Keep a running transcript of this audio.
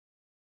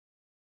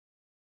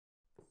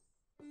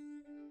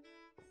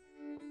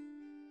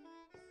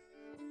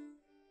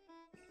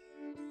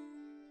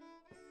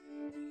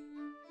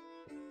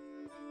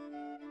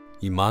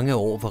I mange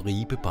år var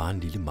Ribe bare en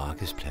lille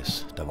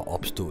markedsplads, der var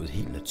opstået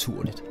helt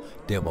naturligt,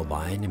 der hvor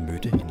vejene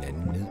mødte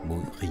hinanden ned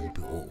mod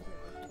Ribe Å.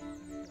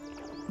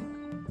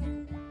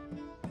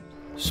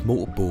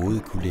 Små både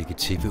kunne lægge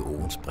til ved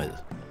åens bred,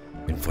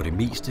 men for det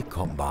meste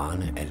kom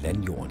varerne af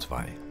landjordens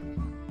vej.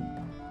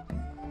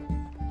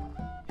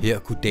 Her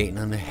kunne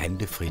danerne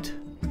handle frit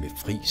med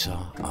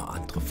frisere og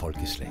andre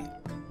folkeslag.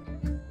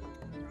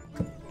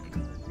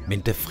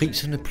 Men da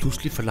friserne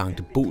pludselig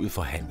forlangte bod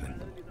for handlen,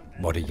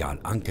 måtte jarl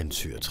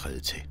Angantyr træde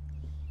til.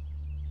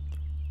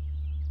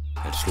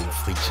 Han slog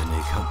friserne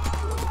i kamp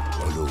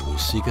og lovede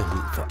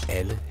sikkerhed for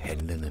alle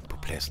handlende på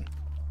pladsen.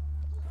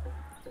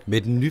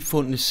 Med den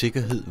nyfundne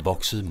sikkerhed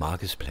voksede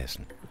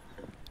markedspladsen.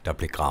 Der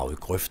blev gravet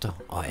grøfter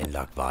og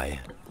anlagt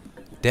veje.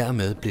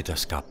 Dermed blev der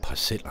skabt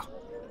parceller,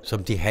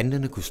 som de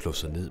handlende kunne slå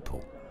sig ned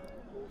på.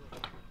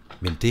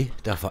 Men det,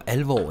 der for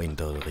alvor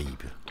ændrede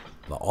Ribe,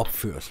 var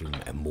opførselen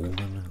af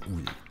molerne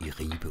ud i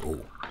Ribe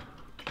Å.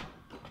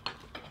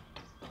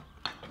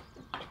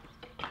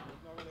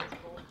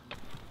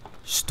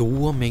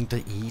 Store mængder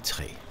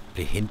egetræ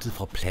blev hentet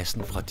fra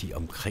pladsen fra de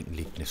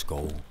omkringliggende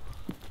skove.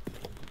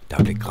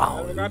 Der blev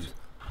gravet ud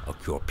og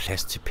gjort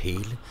plads til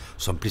pæle,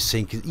 som blev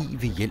sænket i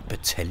ved hjælp af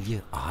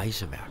talje og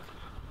hejseværk.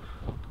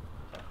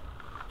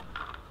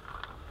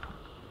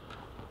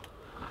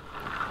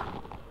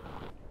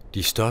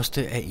 De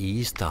største af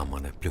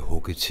egestammerne blev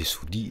hugget til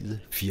solide,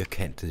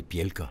 firkantede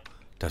bjælker,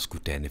 der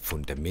skulle danne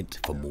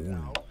fundament for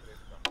molen.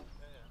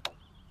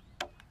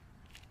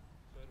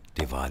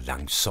 Det var et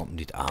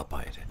langsommeligt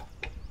arbejde,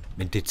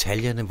 men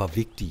detaljerne var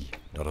vigtige,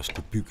 når der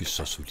skulle bygges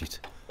så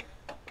solidt.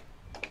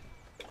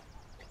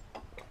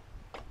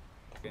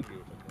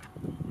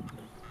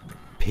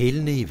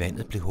 Pælene i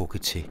vandet blev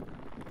hugget til,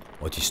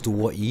 og de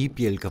store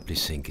egebjælker blev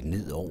sænket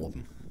ned over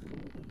dem.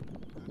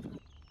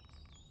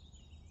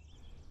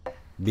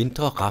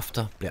 Mindre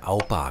rafter blev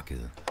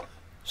afbarkede,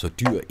 så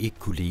dyr ikke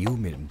kunne leve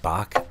mellem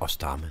bark og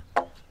stamme.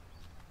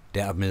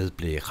 Dermed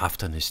blev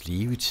rafternes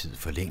levetid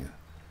forlænget.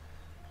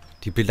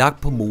 De blev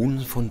lagt på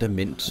molens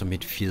fundament som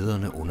et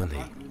fjedrende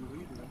underlag.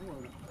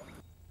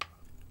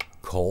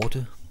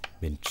 Korte,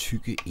 men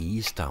tykke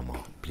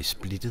egestammer blev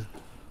splittet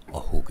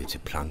og hugget til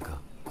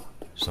planker,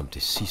 som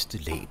det sidste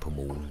lag på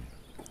molen.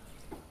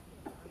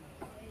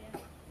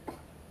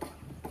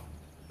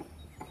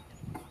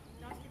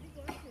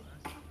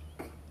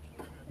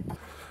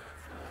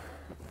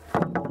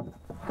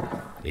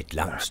 Et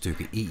langt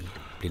stykke eg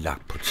blev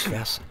lagt på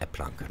tværs af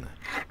plankerne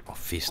og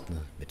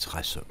fæstnet med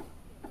træsøm.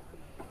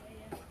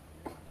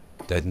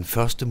 Da den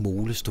første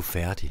mole stod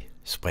færdig,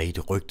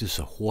 spredte rygtet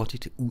sig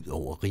hurtigt ud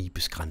over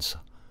Ribes grænser.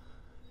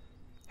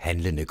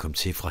 Handlende kom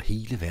til fra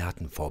hele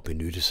verden for at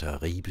benytte sig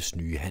af Ribes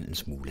nye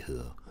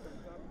handelsmuligheder.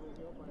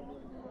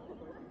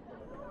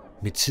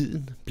 Med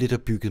tiden blev der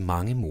bygget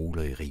mange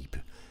moler i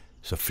Ribe,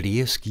 så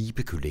flere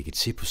skibe kunne lægge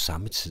til på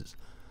samme tid,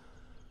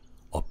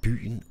 og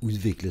byen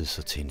udviklede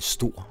sig til en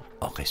stor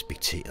og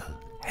respekteret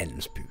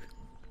handelsby.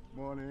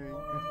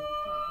 Morning.